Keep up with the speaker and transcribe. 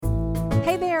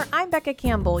Hey there, I'm Becca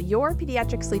Campbell, your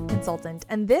pediatric sleep consultant,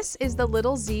 and this is the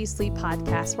Little Z Sleep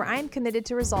Podcast, where I am committed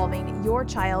to resolving your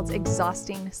child's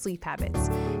exhausting sleep habits.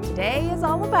 Today is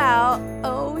all about,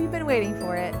 you've been waiting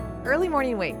for it, early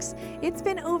morning wakes. It's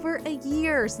been over a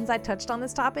year since I touched on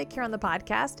this topic here on the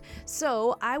podcast,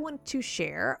 so I want to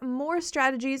share more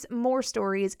strategies, more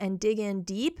stories, and dig in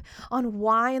deep on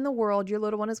why in the world your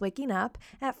little one is waking up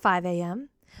at 5 a.m.,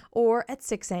 or at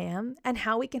 6 a.m., and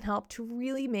how we can help to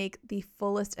really make the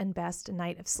fullest and best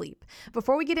night of sleep.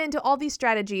 Before we get into all these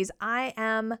strategies, I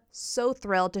am so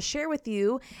thrilled to share with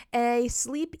you a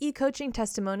sleep e-coaching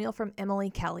testimonial from Emily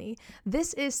Kelly.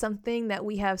 This is something that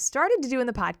we have started to do in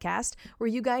the podcast, where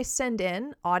you guys send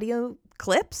in audio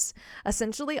clips.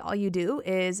 Essentially, all you do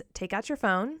is take out your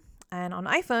phone, and on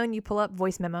iPhone, you pull up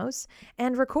voice memos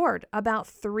and record about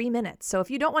 3 minutes. So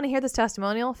if you don't want to hear this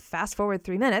testimonial, fast forward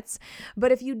 3 minutes.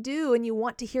 But if you do and you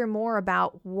want to hear more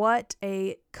about what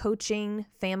a coaching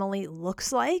family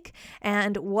looks like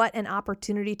and what an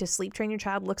opportunity to sleep train your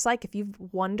child looks like, if you've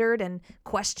wondered and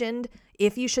questioned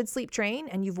if you should sleep train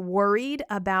and you've worried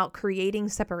about creating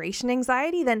separation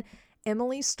anxiety, then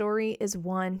Emily's story is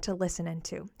one to listen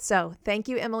into. So thank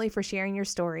you, Emily, for sharing your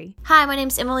story. Hi, my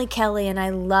name's Emily Kelly, and I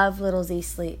love Little Z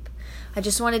Sleep. I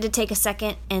just wanted to take a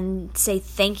second and say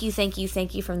thank you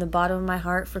from the bottom of my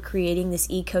heart for creating this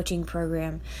e-coaching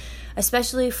program,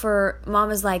 especially for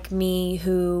mamas like me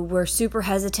who were super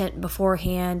hesitant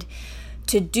beforehand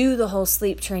to do the whole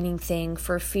sleep training thing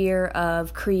for fear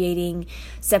of creating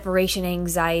separation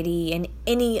anxiety and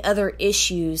any other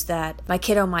issues that my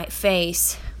kiddo might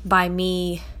face by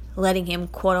me letting him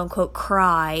quote unquote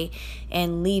cry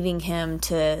and leaving him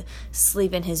to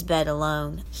sleep in his bed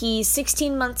alone. He's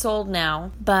 16 months old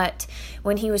now, but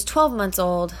when he was 12 months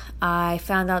old, I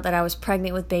found out that I was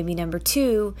pregnant with baby number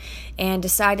 2 and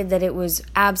decided that it was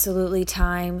absolutely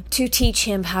time to teach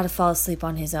him how to fall asleep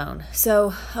on his own.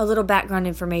 So a little background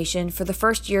information. For the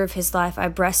first year of his life, I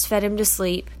breastfed him to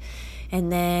sleep. And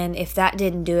then if that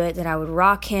didn't do it, then I would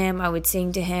rock him, I would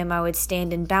sing to him, I would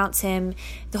stand and bounce him.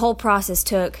 The whole process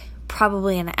took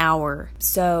probably an hour.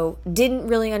 So didn't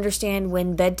really understand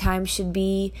when bedtime should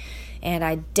be, and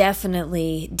I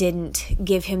definitely didn't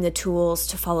give him the tools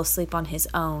to fall asleep on his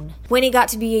own. When he got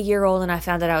to be a year old and I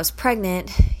found out I was pregnant,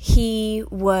 he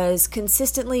was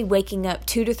consistently waking up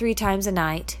 2 to 3 times a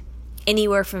night,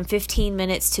 anywhere from 15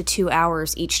 minutes to 2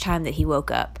 hours each time that he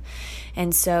woke up.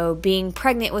 And so being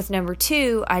pregnant with number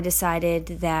 2, I decided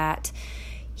that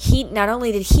not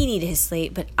only did he need his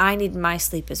sleep, but I needed my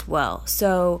sleep as well.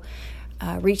 So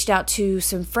reached out to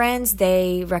some friends.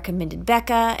 They recommended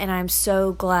Becca, and I'm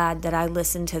so glad that I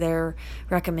listened to their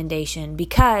recommendation,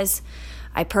 because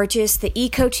I purchased the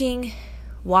e-coaching,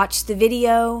 watched the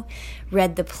video,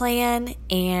 read the plan,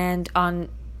 and on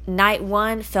night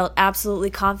 1, felt absolutely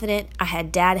confident. I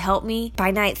had Dad help me. By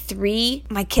night 3,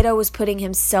 my kiddo was putting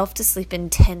himself to sleep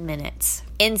in 10 minutes.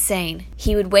 Insane.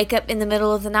 He would wake up in the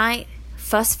middle of the night,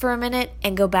 fuss for a minute,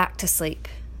 and go back to sleep.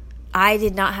 I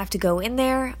did not have to go in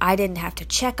there. I didn't have to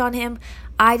check on him.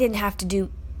 I didn't have to do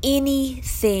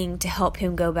anything to help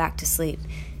him go back to sleep.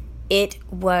 It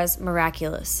was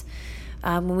miraculous.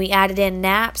 When we added in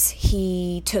naps,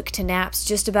 he took to naps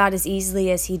just about as easily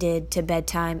as he did to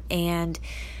bedtime, and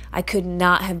I could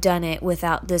not have done it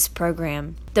without this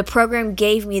program. The program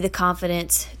gave me the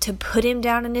confidence to put him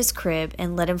down in his crib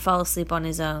and let him fall asleep on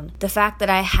his own. The fact that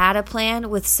I had a plan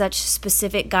with such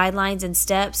specific guidelines and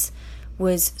steps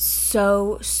was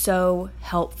so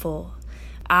helpful.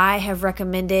 I have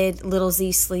recommended Little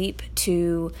Z Sleep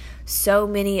to so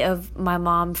many of my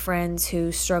mom friends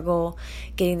who struggle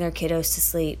getting their kiddos to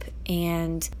sleep,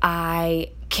 and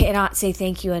I cannot say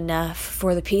thank you enough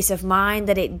for the peace of mind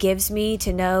that it gives me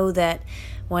to know that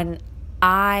when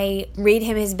I read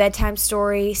him his bedtime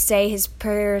story, say his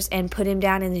prayers, and put him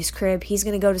down in his crib, he's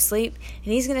going to go to sleep,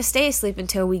 and he's going to stay asleep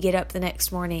until we get up the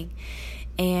next morning.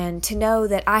 And to know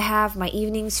that I have my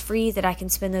evenings free, that I can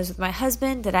spend those with my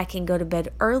husband, that I can go to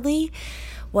bed early,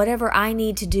 whatever I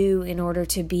need to do in order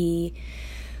to be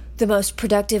the most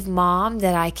productive mom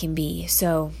that I can be.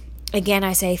 So again,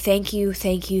 I say thank you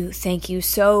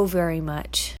so very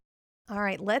much. All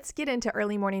right, let's get into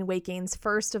early morning wakings.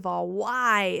 First of all,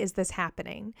 why is this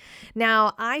happening?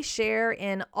 Now, I share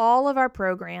in all of our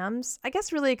programs, I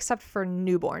guess really except for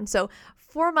newborn. So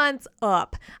 4 months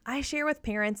up, I share with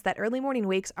parents that early morning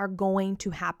wakes are going to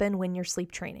happen when you're sleep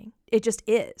training. It just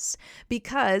is,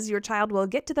 because your child will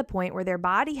get to the point where their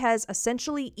body has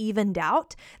essentially evened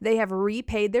out. They have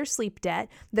repaid their sleep debt.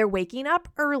 They're waking up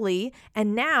early,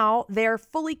 and now they're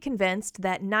fully convinced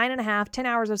that 9.5, 10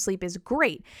 hours of sleep is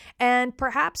great. And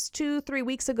perhaps 2-3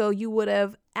 weeks ago, you would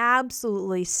have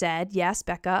absolutely said, yes,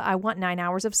 Becca, I want 9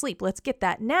 hours of sleep. Let's get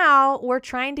that. Now we're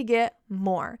trying to get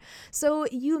more. So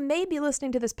you may be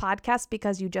listening to this podcast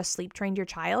because you just sleep trained your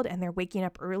child and they're waking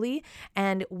up early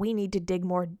and we need to dig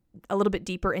a little bit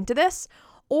deeper into this.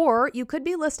 Or you could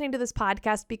be listening to this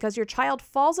podcast because your child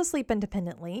falls asleep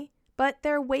independently, but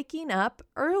they're waking up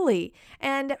early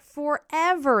and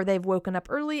forever they've woken up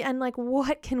early and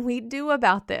what can we do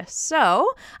about this?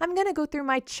 So I'm going to go through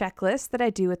my checklist that I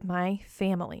do with my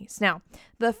families. Now,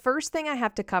 the first thing I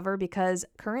have to cover, because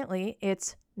currently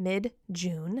it's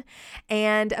mid-June,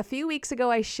 and a few weeks ago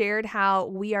I shared how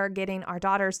we are getting our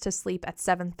daughters to sleep at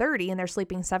 7:30 and they're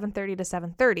sleeping 7:30 to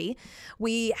 7:30.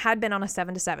 We had been on a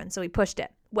 7 to 7, so we pushed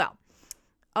it. Well,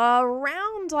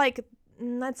 around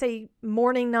let's say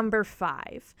morning number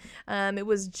 5. It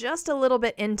was just a little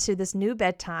bit into this new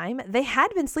bedtime. They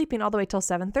had been sleeping all the way till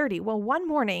 7:30. Well, one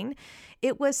morning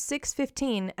it was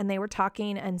 6:15 and they were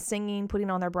talking and singing, putting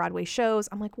on their Broadway shows.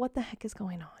 I'm like, what the heck is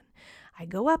going on? I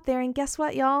go up there and guess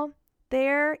what, y'all?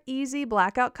 Their easy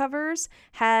blackout covers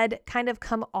had kind of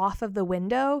come off of the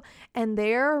window and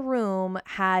their room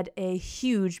had a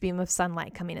huge beam of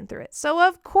sunlight coming in through it. So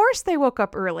of course they woke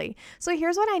up early. So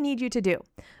here's what I need you to do.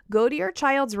 Go to your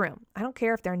child's room. I don't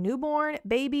care if they're newborn,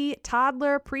 baby,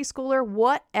 toddler, preschooler,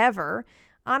 whatever.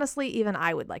 Honestly, even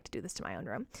I would like to do this to my own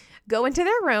room. Go into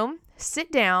their room,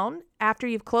 sit down after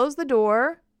you've closed the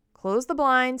door, close the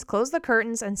blinds, close the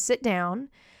curtains, and sit down.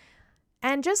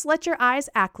 And just let your eyes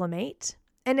acclimate.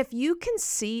 And if you can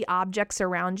see objects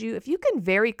around you, if you can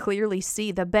very clearly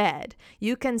see the bed,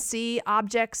 you can see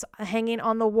objects hanging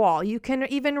on the wall, you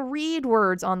can even read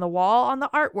words on the wall, on the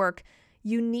artwork,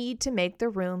 you need to make the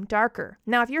room darker.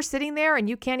 Now, if you're sitting there and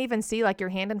you can't even see your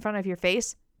hand in front of your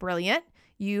face, brilliant.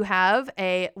 You have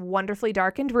a wonderfully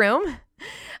darkened room.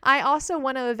 I also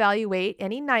want to evaluate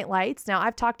any night lights. Now,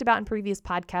 I've talked about in previous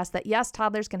podcasts that yes,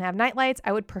 toddlers can have night lights.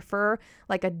 I would prefer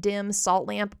a dim salt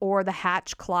lamp or the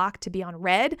Hatch clock to be on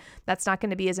red. That's not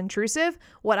going to be as intrusive.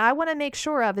 What I want to make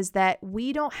sure of is that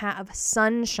we don't have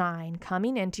sunshine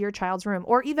coming into your child's room,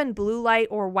 or even blue light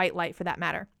or white light for that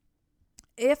matter.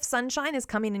 If sunshine is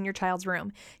coming in your child's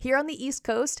room, here on the East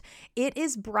Coast, it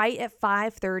is bright at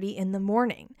 5:30 in the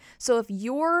morning. So if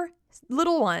your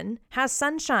little one has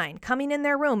sunshine coming in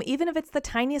their room, even if it's the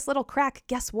tiniest little crack,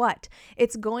 guess what?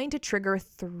 It's going to trigger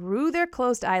through their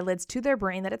closed eyelids to their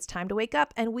brain that it's time to wake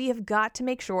up, and we have got to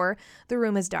make sure the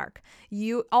room is dark.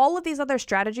 All of these other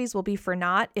strategies will be for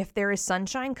naught if there is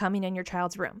sunshine coming in your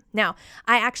child's room. Now,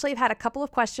 I actually have had a couple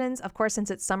of questions, of course, since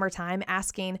it's summertime,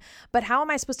 asking, but how am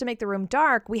I supposed to make the room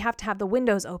dark? We have to have the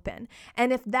windows open.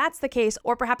 And if that's the case,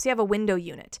 or perhaps you have a window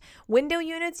unit. Window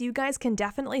units, you guys can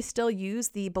definitely still use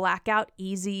the blackout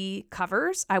easy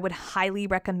covers. I would highly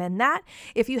recommend that.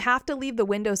 If you have to leave the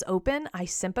windows open, I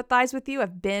sympathize with you.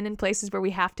 I've been in places where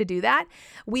we have to do that.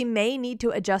 We may need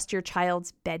to adjust your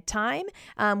child's bedtime.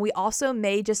 We also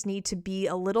may just need to be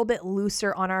a little bit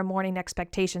looser on our morning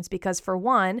expectations because, for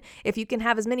one, if you can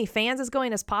have as many fans as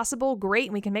going as possible, great,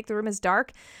 and we can make the room as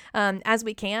dark as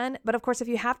we can. But of course, if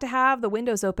you have to have the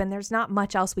windows open, there's not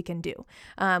much else we can do.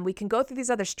 We can go through these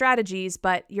other strategies,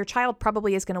 but your child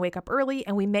probably is going to wake up early,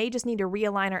 and we may just need to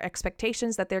realign our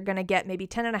expectations that they're going to get maybe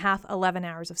 10 and a half, 11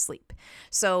 hours of sleep.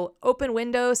 So open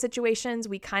window situations,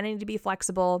 we kind of need to be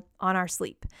flexible on our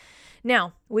sleep.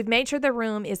 Now, we've made sure the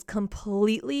room is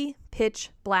completely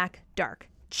pitch black dark.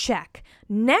 Check.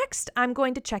 Next, I'm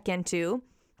going to check into,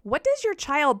 what does your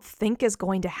child think is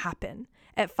going to happen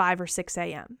at 5 or 6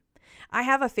 a.m.? I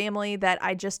have a family that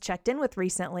I just checked in with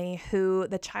recently who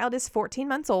the child is 14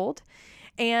 months old.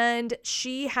 And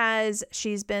she's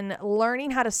been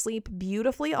learning how to sleep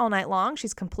beautifully all night long.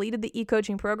 She's completed the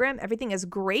e-coaching program. Everything is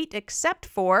great except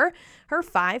for her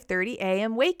 5:30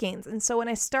 a.m. wakings. And so when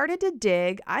I started to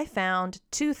dig, I found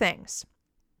two things.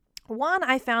 One,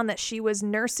 I found that she was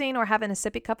nursing or having a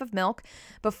sippy cup of milk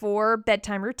before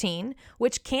bedtime routine,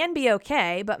 which can be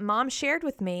okay, but mom shared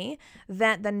with me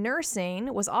that the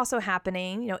nursing was also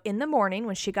happening, in the morning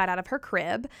when she got out of her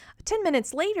crib, 10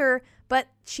 minutes later, but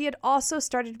she had also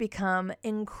started to become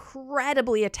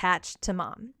incredibly attached to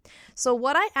mom. So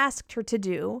what I asked her to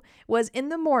do was, in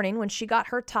the morning when she got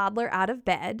her toddler out of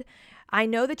bed, I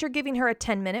know that you're giving her a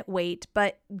 10-minute wait,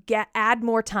 but add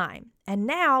more time. And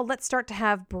now let's start to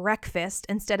have breakfast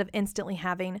instead of instantly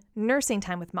having nursing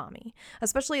time with mommy.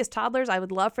 Especially as toddlers, I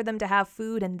would love for them to have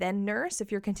food and then nurse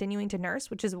if you're continuing to nurse,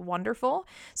 which is wonderful.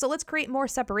 So let's create more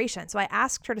separation. So I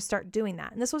asked her to start doing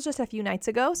that. And this was just a few nights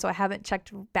ago, so I haven't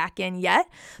checked back in yet.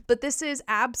 But this is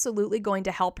absolutely going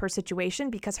to help her situation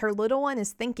because her little one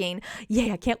is thinking,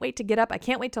 yay, I can't wait to get up. I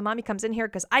can't wait till mommy comes in here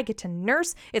because I get to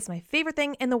nurse. It's my favorite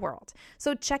thing in the world.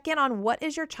 So check in on what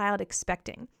is your child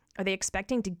expecting. Are they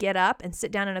expecting to get up and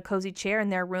sit down in a cozy chair in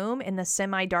their room in the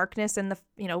semi-darkness in the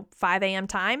 5 a.m.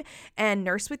 time and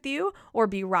nurse with you, or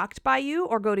be rocked by you,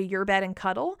 or go to your bed and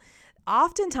cuddle?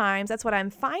 Oftentimes, that's what I'm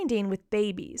finding with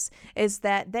babies, is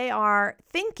that they are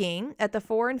thinking at the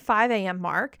 4 and 5 a.m.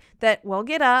 mark that we'll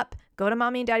get up, go to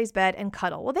mommy and daddy's bed and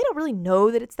cuddle. Well, they don't really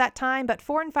know that it's that time, but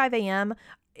 4 and 5 a.m.,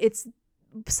 it's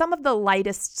some of the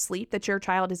lightest sleep that your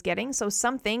child is getting. So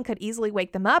something could easily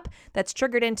wake them up that's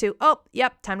triggered into, oh,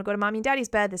 yep, time to go to mommy and daddy's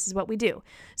bed. This is what we do.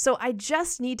 So I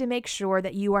just need to make sure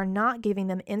that you are not giving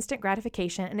them instant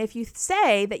gratification. And if you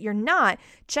say that you're not,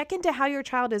 check into how your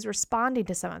child is responding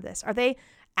to some of this. Are they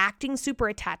acting super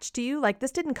attached to you? Like,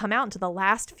 this didn't come out until the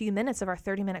last few minutes of our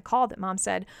 30-minute call that mom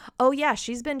said, oh yeah,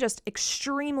 she's been just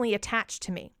extremely attached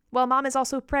to me. Well, mom is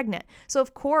also pregnant. So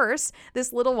of course,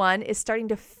 this little one is starting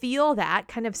to feel that,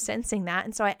 kind of sensing that.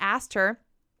 And so I asked her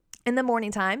in the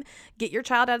morning time, get your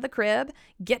child out of the crib,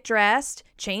 get dressed,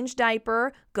 change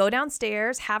diaper, go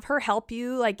downstairs, have her help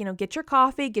you, get your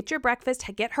coffee, get your breakfast,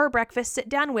 get her breakfast, sit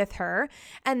down with her,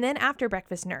 and then after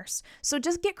breakfast nurse. So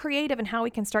just get creative in how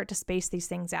we can start to space these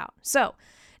things out. So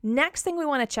next thing we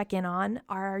want to check in on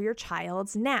are your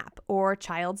child's nap or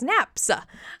child's naps.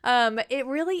 It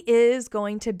really is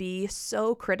going to be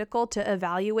so critical to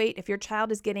evaluate if your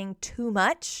child is getting too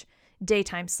much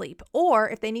daytime sleep or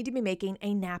if they need to be making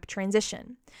a nap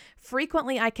transition.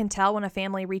 Frequently, I can tell when a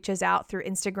family reaches out through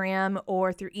Instagram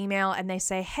or through email and they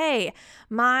say, hey,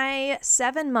 my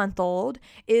 7-month-old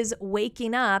is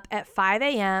waking up at 5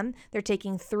 a.m. They're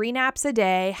taking 3 naps a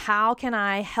day. How can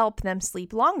I help them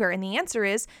sleep longer? And the answer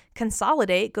is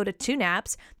consolidate, go to 2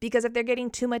 naps, because if they're getting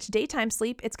too much daytime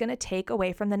sleep, it's going to take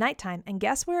away from the nighttime. And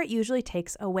guess where it usually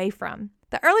takes away from?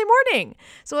 The early morning.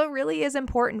 So it really is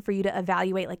important for you to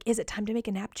evaluate, is it time to make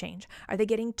a nap change? Are they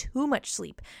getting too much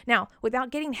sleep? Now,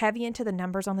 without getting heavy into the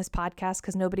numbers on this podcast,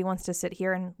 because nobody wants to sit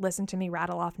here and listen to me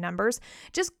rattle off numbers,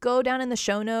 just go down in the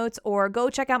show notes or go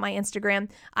check out my Instagram.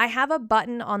 I have a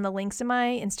button on the links in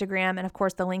my Instagram and of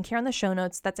course the link here on the show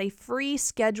notes. That's a free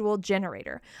schedule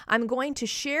generator. I'm going to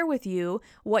share with you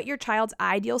what your child's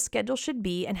ideal schedule should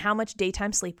be and how much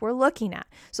daytime sleep we're looking at.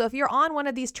 So if you're on one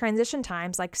of these transition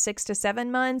times, like 6 to 7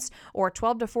 months or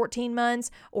 12 to 14 months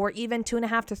or even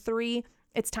 2.5 to 3,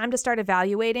 it's time to start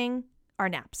evaluating our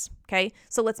naps. Okay.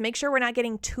 So let's make sure we're not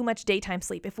getting too much daytime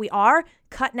sleep. If we are,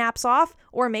 cut naps off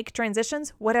or make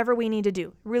transitions, whatever we need to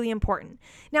do. Really important.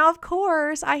 Now, of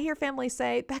course, I hear families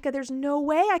say, Becca, there's no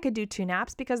way I could do 2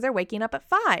 naps because they're waking up at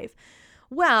 5.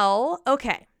 Well,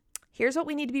 okay. Here's what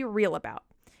we need to be real about.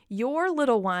 Your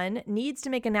little one needs to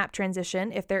make a nap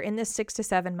transition if they're in this 6 to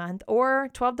 7 month or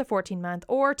 12 to 14 month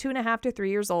or 2.5 to 3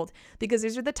 years old, because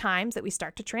these are the times that we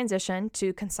start to transition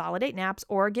to consolidate naps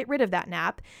or get rid of that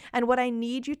nap. And what I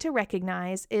need you to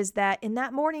recognize is that in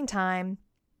that morning time,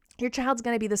 your child's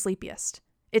going to be the sleepiest.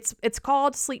 It's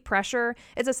called sleep pressure.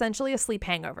 It's essentially a sleep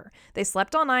hangover. They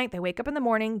slept all night. They wake up in the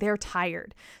morning. They're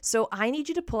tired. So I need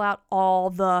you to pull out all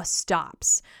the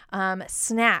stops,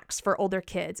 snacks for older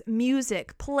kids,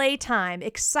 music, playtime,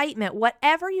 excitement,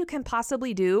 whatever you can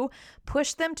possibly do,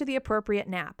 push them to the appropriate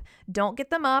nap. Don't get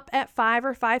them up at 5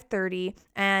 or 5:30.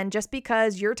 And just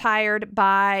because you're tired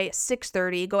by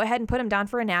 6:30, go ahead and put them down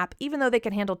for a nap, even though they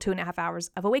can handle 2.5 hours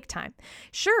of awake time.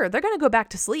 Sure, they're going to go back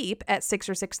to sleep at 6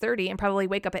 or 6:30 and probably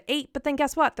wake up at 8, but then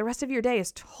guess what? The rest of your day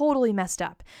is totally messed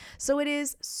up. So it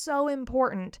is so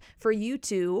important for you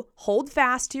to hold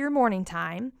fast to your morning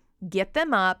time, get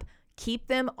them up, keep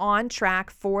them on track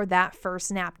for that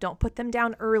first nap. Don't put them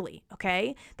down early,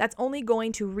 okay? That's only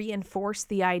going to reinforce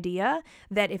the idea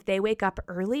that if they wake up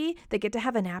early, they get to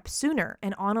have a nap sooner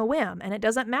and on a whim. And it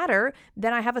doesn't matter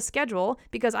that I have a schedule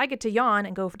because I get to yawn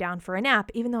and go down for a nap,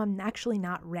 even though I'm actually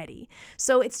not ready.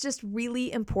 So it's just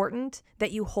really important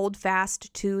that you hold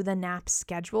fast to the nap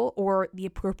schedule or the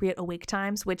appropriate awake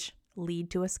times, which lead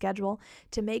to a schedule,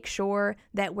 to make sure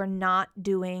that we're not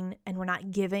doing and we're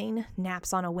not giving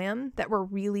naps on a whim, that we're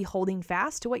really holding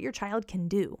fast to what your child can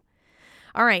do.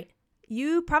 All right.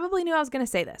 you probably knew I was going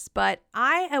to say this, but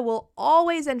I will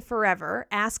always and forever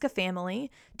ask a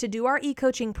family to do our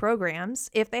e-coaching programs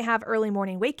if they have early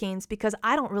morning wakings, because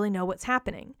I don't really know what's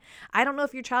happening. I don't know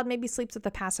if your child maybe sleeps with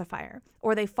the pacifier,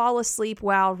 or they fall asleep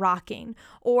while rocking,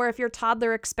 or if your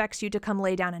toddler expects you to come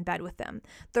lay down in bed with them.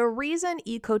 The reason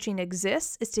e-coaching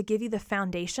exists is to give you the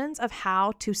foundations of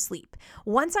how to sleep.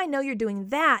 Once I know you're doing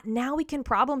that, now we can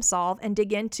problem solve and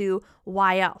dig into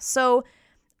why else. So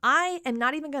I am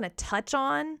not even going to touch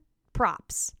on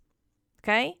props,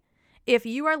 okay? If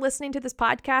you are listening to this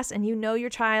podcast and you know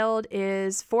your child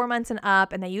is 4 months and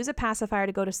up and they use a pacifier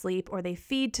to go to sleep, or they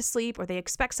feed to sleep, or they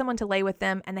expect someone to lay with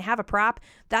them and they have a prop,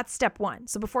 that's step one.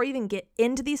 So before you even get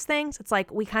into these things, it's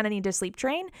like we kind of need to sleep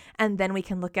train, and then we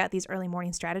can look at these early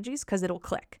morning strategies because it'll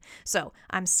click. So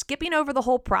I'm skipping over the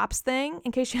whole props thing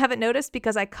in case you haven't noticed,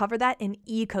 because I cover that in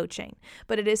e-coaching.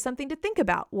 But it is something to think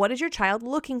about. What is your child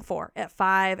looking for at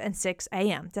 5 and 6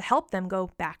 a.m. to help them go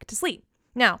back to sleep?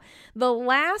 Now, the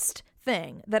last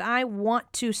thing that I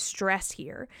want to stress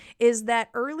here is that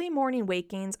early morning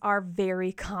wakings are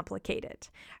very complicated.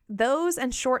 Those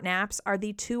and short naps are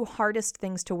the two hardest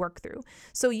things to work through.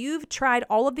 So you've tried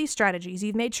all of these strategies.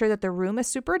 You've made sure that the room is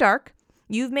super dark.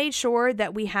 You've made sure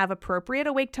that we have appropriate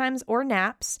awake times or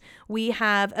naps. We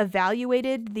have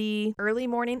evaluated the early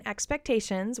morning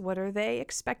expectations. What are they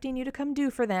expecting you to come do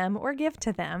for them or give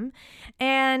to them?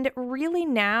 And really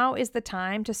now is the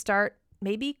time to start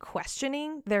maybe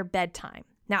questioning their bedtime.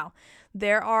 Now,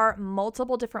 there are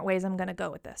multiple different ways I'm going to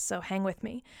go with this, so hang with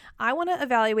me. I want to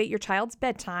evaluate your child's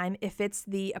bedtime if it's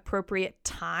the appropriate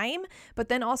time, but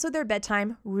then also their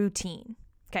bedtime routine.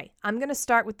 Okay, I'm going to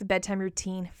start with the bedtime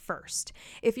routine first.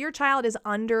 If your child is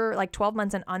under 12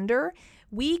 months and under,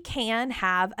 we can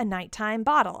have a nighttime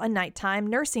bottle, a nighttime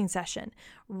nursing session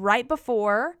right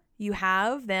before you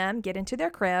have them get into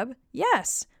their crib.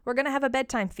 Yes, we're going to have a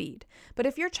bedtime feed. But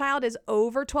if your child is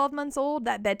over 12 months old,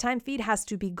 that bedtime feed has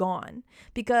to be gone,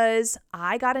 because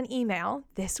I got an email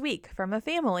this week from a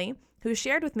family who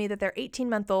shared with me that their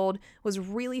 18-month-old was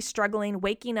really struggling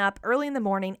waking up early in the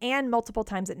morning and multiple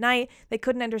times at night. They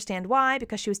couldn't understand why,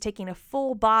 because she was taking a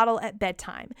full bottle at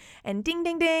bedtime. And ding,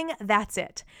 ding, ding, that's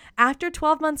it. After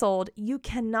 12 months old, you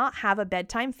cannot have a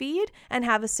bedtime feed and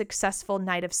have a successful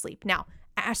night of sleep. Now,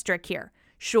 asterisk here.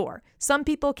 Sure, some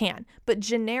people can, but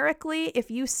generically, if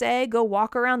you say go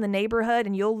walk around the neighborhood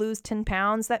and you'll lose 10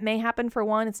 pounds, that may happen for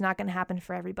one. It's not going to happen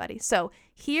for everybody. So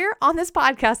here on this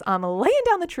podcast, I'm laying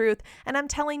down the truth, and I'm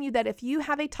telling you that if you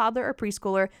have a toddler or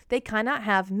preschooler, they cannot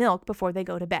have milk before they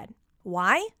go to bed.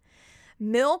 Why?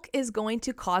 Milk is going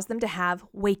to cause them to have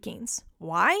wakings.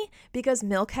 Why? Because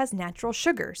milk has natural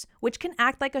sugars, which can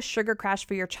act like a sugar crash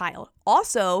for your child.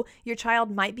 Also, your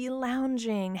child might be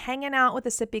lounging, hanging out with a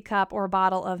sippy cup or a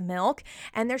bottle of milk,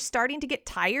 and they're starting to get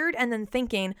tired and then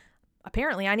thinking,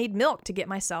 apparently I need milk to get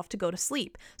myself to go to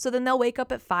sleep. So then they'll wake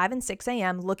up at 5 and 6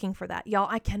 a.m. looking for that. Y'all,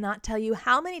 I cannot tell you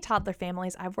how many toddler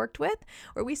families I've worked with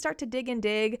where we start to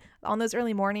dig on those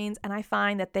early mornings, and I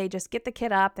find that they just get the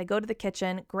kid up, they go to the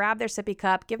kitchen, grab their sippy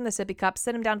cup, give them the sippy cup,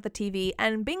 sit them down at the TV,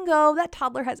 and bingo, that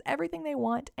toddler has everything they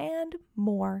want and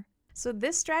more. So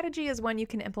this strategy is one you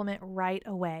can implement right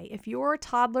away. If your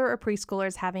toddler or preschooler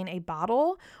is having a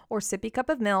bottle or sippy cup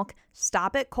of milk,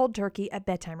 stop it cold turkey at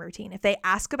bedtime routine. If they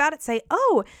ask about it, say,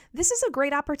 oh, this is a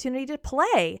great opportunity to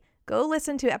play. Go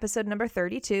listen to episode number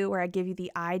 32, where I give you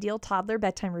the ideal toddler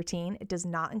bedtime routine. It does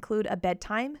not include a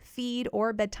bedtime feed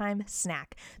or bedtime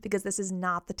snack, because this is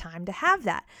not the time to have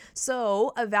that.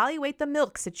 So evaluate the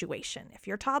milk situation. If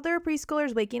your toddler or preschooler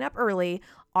is waking up early,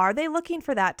 are they looking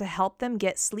for that to help them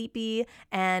get sleepy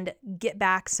and get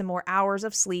back some more hours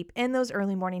of sleep in those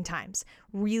early morning times?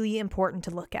 Really important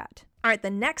to look at. All right,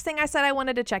 the next thing I said I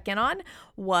wanted to check in on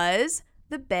was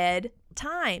the bed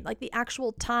time, like the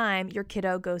actual time your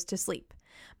kiddo goes to sleep.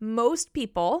 Most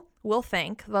people will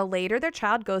think the later their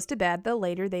child goes to bed, the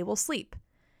later they will sleep.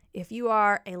 If you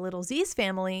are a Little Z's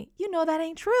family, you know that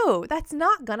ain't true. That's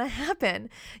not gonna happen.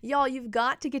 Y'all, you've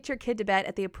got to get your kid to bed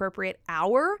at the appropriate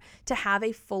hour to have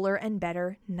a fuller and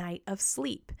better night of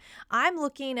sleep. I'm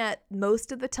looking at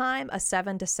most of the time a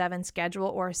 7 to 7 schedule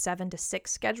or a 7 to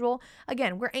 6 schedule.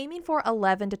 Again, we're aiming for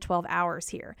 11 to 12 hours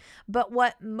here. But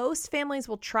what most families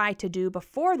will try to do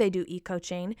before they do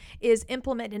e-coaching is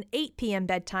implement an 8 p.m.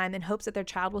 bedtime in hopes that their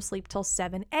child will sleep till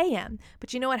 7 a.m.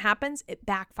 But you know what happens? It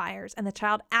backfires, and the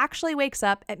child actually wakes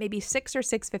up at maybe 6 or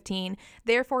 6:15,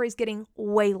 therefore he's getting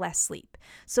way less sleep.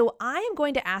 So I am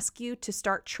going to ask you to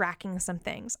start tracking some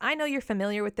things. I know you're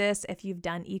familiar with this. If you've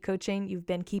done e-coaching, you've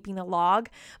been keeping a log,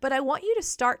 but I want you to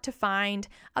start to find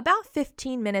about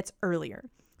 15 minutes earlier.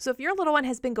 So if your little one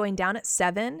has been going down at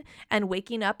 7 and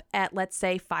waking up at, let's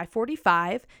say,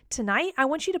 5:45, tonight I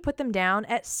want you to put them down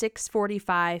at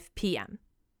 6:45 p.m.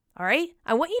 All right?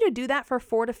 I want you to do that for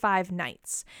 4 to 5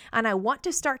 nights. And I want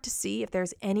to start to see if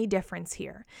there's any difference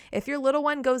here. If your little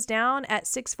one goes down at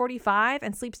 6:45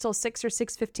 and sleeps till 6 or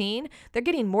 6:15, they're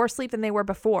getting more sleep than they were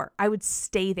before. I would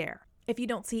stay there. If you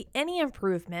don't see any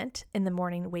improvement in the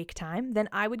morning wake time, then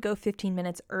I would go 15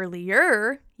 minutes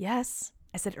earlier. Yes,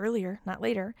 I said earlier, not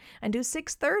later, and do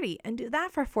 6:30 and do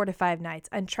that for 4 to 5 nights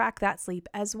and track that sleep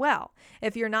as well.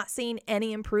 If you're not seeing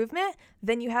any improvement,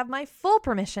 then you have my full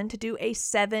permission to do a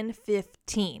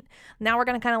 7:15. Now we're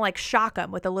going to kind of like shock them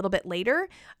with a little bit later.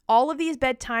 All of these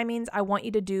bed timings I want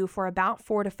you to do for about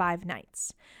 4 to 5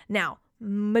 nights. Now,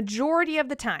 majority of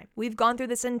the time, we've gone through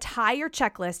this entire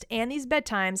checklist and these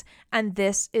bedtimes, and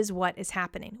this is what is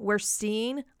happening. We're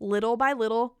seeing little by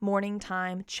little morning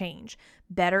time change.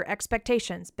 Better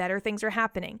expectations, better things are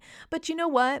happening. But you know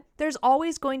what? There's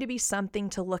always going to be something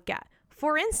to look at.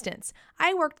 For instance,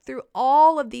 I worked through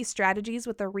all of these strategies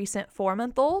with a recent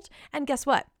 4-month-old, and guess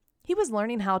what? He was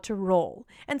learning how to roll.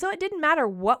 And so it didn't matter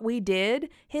what we did,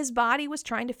 his body was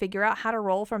trying to figure out how to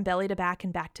roll from belly to back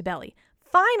and back to belly.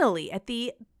 Finally, at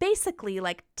the basically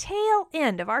like tail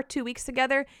end of our 2 weeks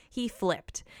together, he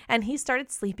flipped and he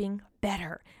started sleeping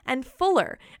better and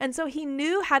fuller. And so he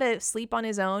knew how to sleep on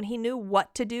his own. He knew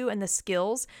what to do and the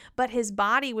skills, but his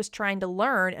body was trying to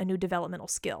learn a new developmental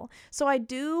skill. So I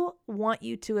do want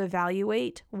you to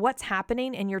evaluate what's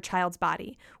happening in your child's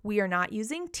body. We are not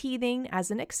using teething as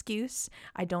an excuse.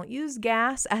 I don't use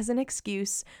gas as an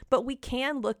excuse, but we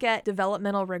can look at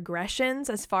developmental regressions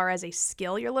as far as a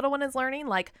skill your little one is learning,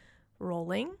 like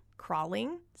rolling,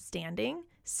 crawling, standing,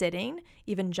 sitting,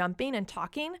 even jumping and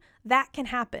talking. That can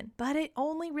happen, but it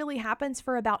only really happens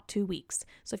for about 2 weeks.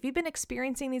 So if you've been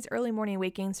experiencing these early morning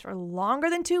wakings for longer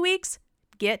than 2 weeks,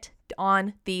 get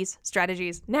on these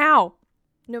strategies now.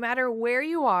 No matter where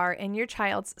you are in your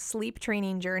child's sleep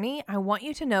training journey, I want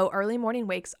you to know early morning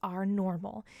wakes are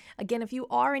normal. Again, if you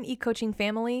are an e-coaching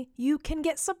family, you can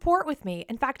get support with me.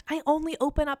 In fact, I only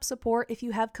open up support if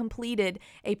you have completed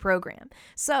a program.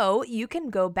 So you can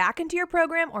go back into your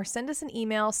program or send us an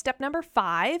email. Step number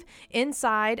 5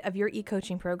 inside of your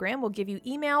e-coaching program will give you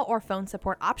email or phone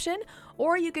support option,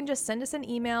 or you can just send us an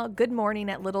email,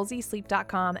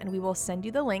 goodmorning@littlezsleep.com, and we will send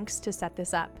you the links to set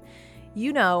this up.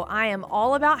 You know, I am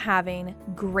all about having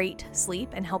great sleep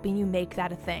and helping you make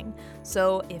that a thing.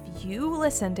 So if you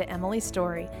listen to Emily's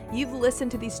story, you've listened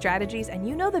to these strategies, and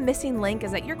you know the missing link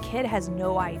is that your kid has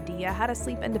no idea how to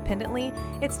sleep independently,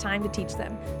 it's time to teach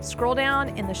them. Scroll down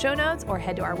in the show notes or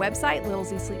head to our website,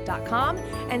 littlezsleep.com,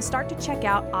 and start to check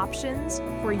out options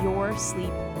for your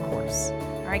sleep course.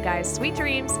 All right, guys, sweet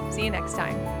dreams. See you next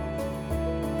time.